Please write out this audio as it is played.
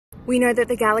We know that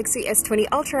the Galaxy S20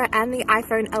 Ultra and the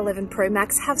iPhone 11 Pro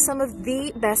Max have some of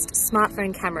the best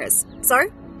smartphone cameras. So,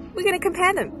 we're going to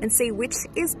compare them and see which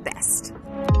is best.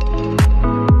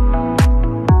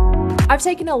 I've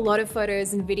taken a lot of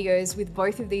photos and videos with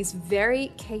both of these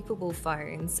very capable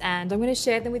phones, and I'm going to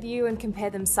share them with you and compare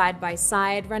them side by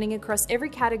side, running across every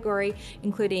category,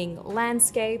 including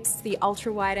landscapes, the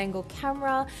ultra-wide-angle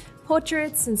camera,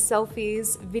 portraits and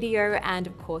selfies, video, and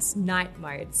of course night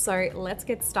mode. So let's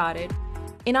get started.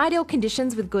 In ideal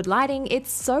conditions with good lighting, it's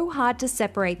so hard to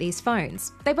separate these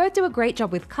phones. They both do a great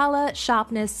job with color,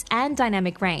 sharpness, and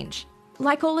dynamic range.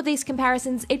 Like all of these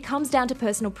comparisons, it comes down to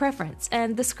personal preference,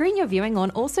 and the screen you're viewing on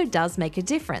also does make a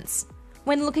difference.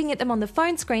 When looking at them on the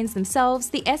phone screens themselves,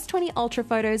 the S20 Ultra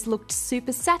photos looked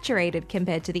super saturated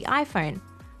compared to the iPhone.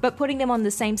 But putting them on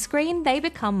the same screen, they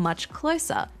become much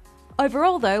closer.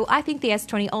 Overall though, I think the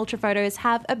S20 Ultra photos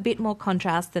have a bit more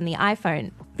contrast than the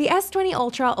iPhone. The S20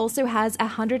 Ultra also has a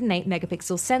 108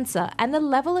 megapixel sensor, and the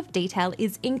level of detail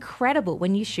is incredible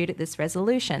when you shoot at this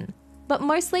resolution. But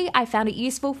mostly I found it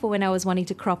useful for when I was wanting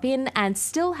to crop in and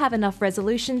still have enough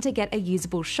resolution to get a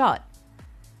usable shot.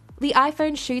 The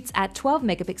iPhone shoots at 12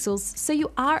 megapixels, so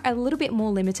you are a little bit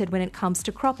more limited when it comes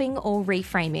to cropping or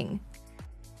reframing.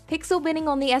 Pixel binning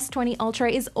on the S20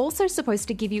 Ultra is also supposed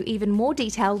to give you even more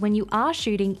detail when you are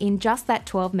shooting in just that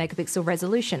 12 megapixel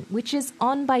resolution, which is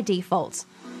on by default.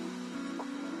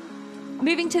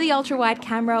 Moving to the ultra-wide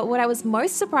camera, what I was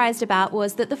most surprised about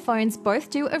was that the phones both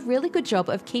do a really good job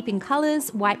of keeping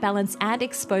colors, white balance, and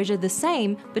exposure the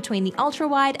same between the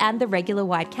ultra-wide and the regular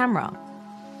wide camera.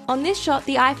 On this shot,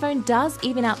 the iPhone does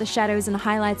even out the shadows and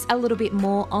highlights a little bit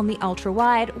more on the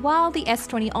ultra-wide, while the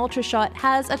S20 Ultra shot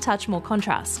has a touch more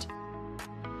contrast.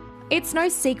 It's no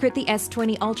secret the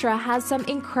S20 Ultra has some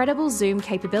incredible zoom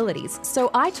capabilities,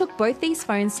 so I took both these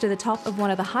phones to the top of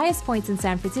one of the highest points in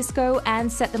San Francisco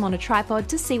and set them on a tripod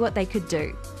to see what they could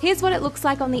do. Here's what it looks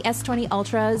like on the S20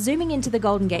 Ultra, zooming into the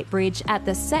Golden Gate Bridge at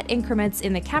the set increments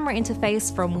in the camera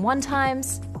interface from 1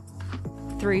 times,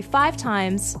 through 5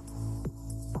 times,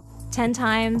 10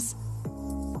 times,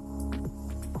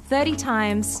 30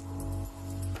 times,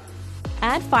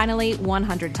 and finally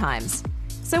 100 times.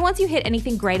 So once you hit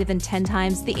anything greater than 10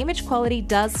 times, the image quality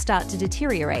does start to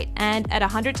deteriorate, and at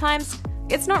 100 times,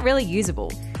 it's not really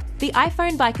usable. The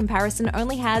iPhone, by comparison,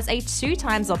 only has a 2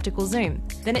 times optical zoom.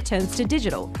 Then it turns to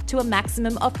digital, to a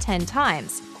maximum of 10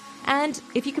 times. And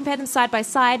if you compare them side by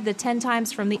side, the 10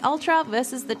 times from the Ultra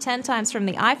versus the 10 times from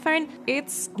the iPhone,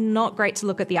 it's not great to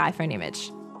look at the iPhone image.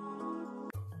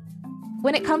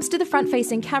 When it comes to the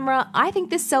front-facing camera, I think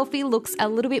this selfie looks a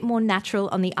little bit more natural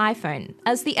on the iPhone,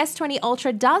 as the S20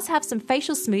 Ultra does have some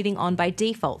facial smoothing on by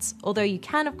default, although you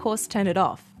can of course turn it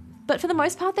off. But for the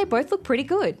most part, they both look pretty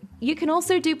good. You can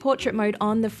also do portrait mode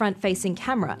on the front-facing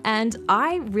camera, and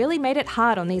I really made it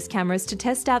hard on these cameras to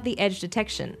test out the edge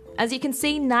detection. As you can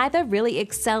see, neither really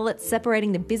excel at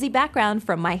separating the busy background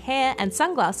from my hair and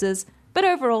sunglasses, but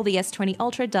overall the S20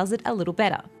 Ultra does it a little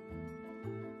better.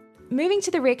 Moving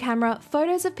to the rear camera,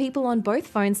 photos of people on both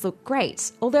phones look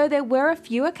great, although there were a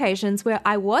few occasions where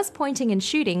I was pointing and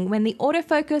shooting when the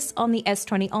autofocus on the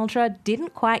S20 Ultra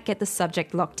didn't quite get the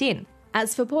subject locked in.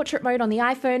 As for portrait mode on the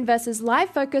iPhone versus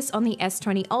live focus on the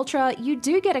S20 Ultra, you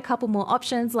do get a couple more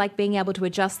options, like being able to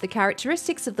adjust the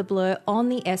characteristics of the blur on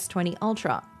the S20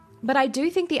 Ultra. But I do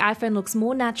think the iPhone looks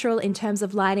more natural in terms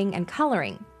of lighting and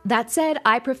coloring. That said,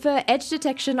 I prefer edge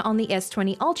detection on the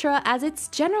S20 Ultra, as it's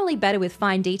generally better with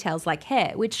fine details like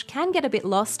hair, which can get a bit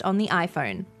lost on the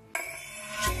iPhone.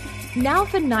 Now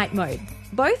for night mode.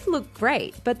 Both look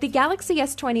great, but the Galaxy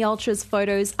S20 Ultra's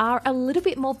photos are a little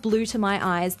bit more blue to my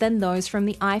eyes than those from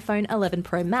the iPhone 11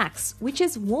 Pro Max, which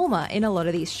is warmer in a lot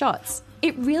of these shots.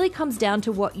 It really comes down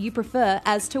to what you prefer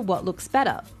as to what looks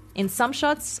better. In some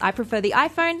shots, I prefer the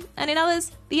iPhone, and in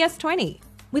others, the S20.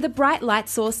 With a bright light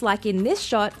source like in this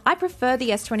shot, I prefer the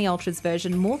S20 Ultra's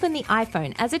version more than the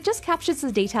iPhone, as it just captures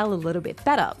the detail a little bit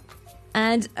better.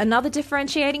 And another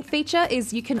differentiating feature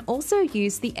is you can also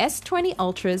use the S20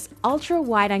 Ultra's ultra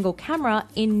wide-angle camera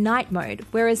in night mode,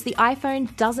 whereas the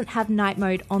iPhone doesn't have night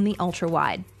mode on the ultra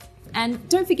wide. And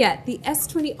don't forget, the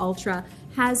S20 Ultra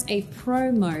has a Pro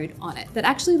mode on it that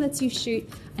actually lets you shoot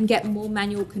and get more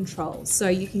manual controls. So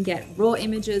you can get raw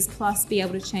images plus be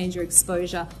able to change your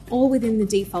exposure all within the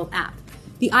default app.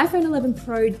 The iPhone 11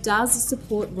 Pro does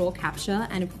support RAW capture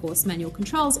and of course manual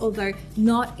controls, although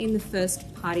not in the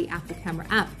first-party Apple Camera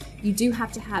app. You do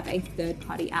have to have a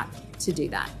third-party app to do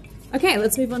that. Okay,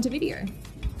 let's move on to video.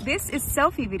 This is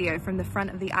selfie video from the front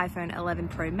of the iPhone 11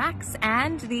 Pro Max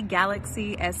and the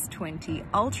Galaxy S20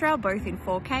 Ultra, both in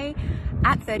 4K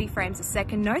at 30 frames a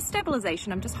second. No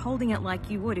stabilization, I'm just holding it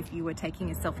like you would if you were taking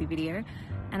a selfie video.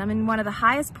 And I'm in one of the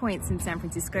highest points in San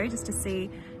Francisco just to see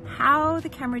how the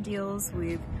camera deals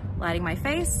with lighting my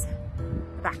face,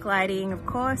 backlighting of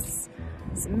course,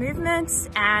 some movement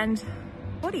and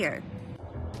audio.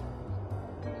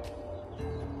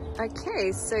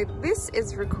 Okay, so this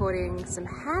is recording some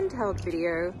handheld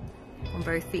video on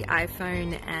both the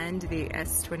iPhone and the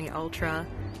S20 Ultra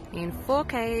in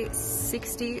 4K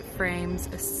 60 frames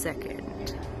a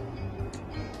second.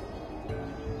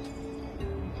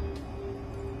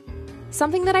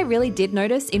 Something that I really did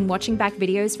notice in watching back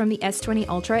videos from the S20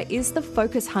 Ultra is the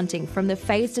focus hunting from the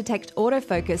phase detect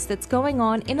autofocus that's going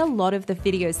on in a lot of the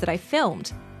videos that I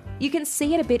filmed. You can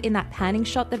see it a bit in that panning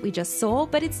shot that we just saw,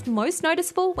 but it's most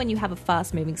noticeable when you have a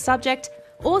fast-moving subject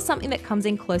or something that comes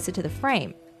in closer to the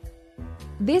frame.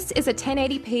 This is a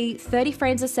 1080p 30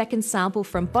 frames a second sample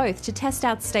from both to test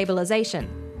out stabilization.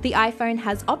 The iPhone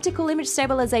has optical image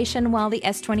stabilization while the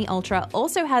S20 Ultra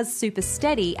also has super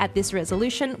steady at this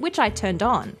resolution, which I turned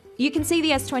on. You can see the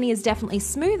S20 is definitely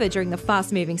smoother during the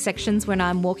fast-moving sections when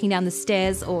I'm walking down the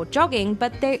stairs or jogging,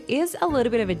 but there is a little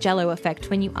bit of a jello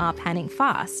effect when you are panning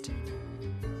fast.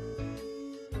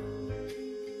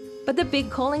 But the big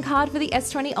calling card for the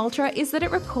S20 Ultra is that it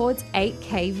records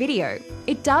 8K video.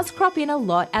 It does crop in a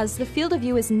lot as the field of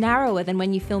view is narrower than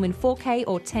when you film in 4K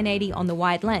or 1080 on the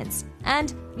wide lens,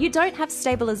 and you don't have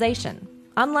stabilization.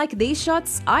 Unlike these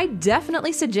shots, I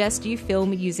definitely suggest you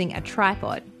film using a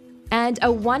tripod. And a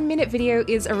 1-minute video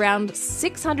is around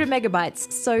 600 megabytes,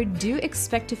 so do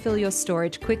expect to fill your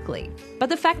storage quickly. But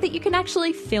the fact that you can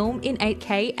actually film in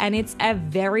 8K and it's a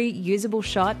very usable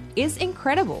shot is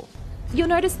incredible. You'll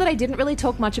notice that I didn't really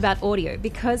talk much about audio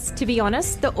because, to be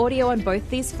honest, the audio on both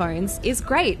these phones is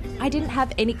great. I didn't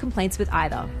have any complaints with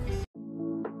either.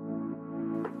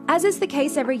 As is the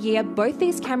case every year, both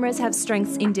these cameras have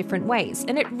strengths in different ways,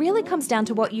 and it really comes down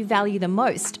to what you value the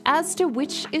most as to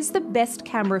which is the best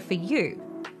camera for you.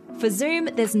 For zoom,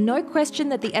 there's no question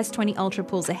that the S20 Ultra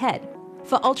pulls ahead.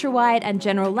 For ultra-wide and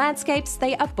general landscapes,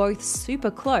 they are both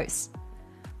super close.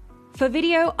 For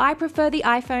video, I prefer the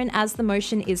iPhone as the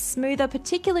motion is smoother,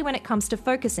 particularly when it comes to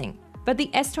focusing, but the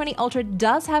S20 Ultra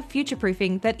does have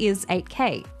future-proofing that is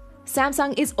 8K.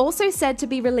 Samsung is also said to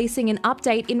be releasing an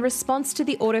update in response to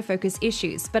the autofocus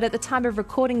issues, but at the time of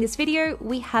recording this video,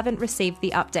 we haven't received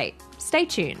the update. Stay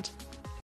tuned.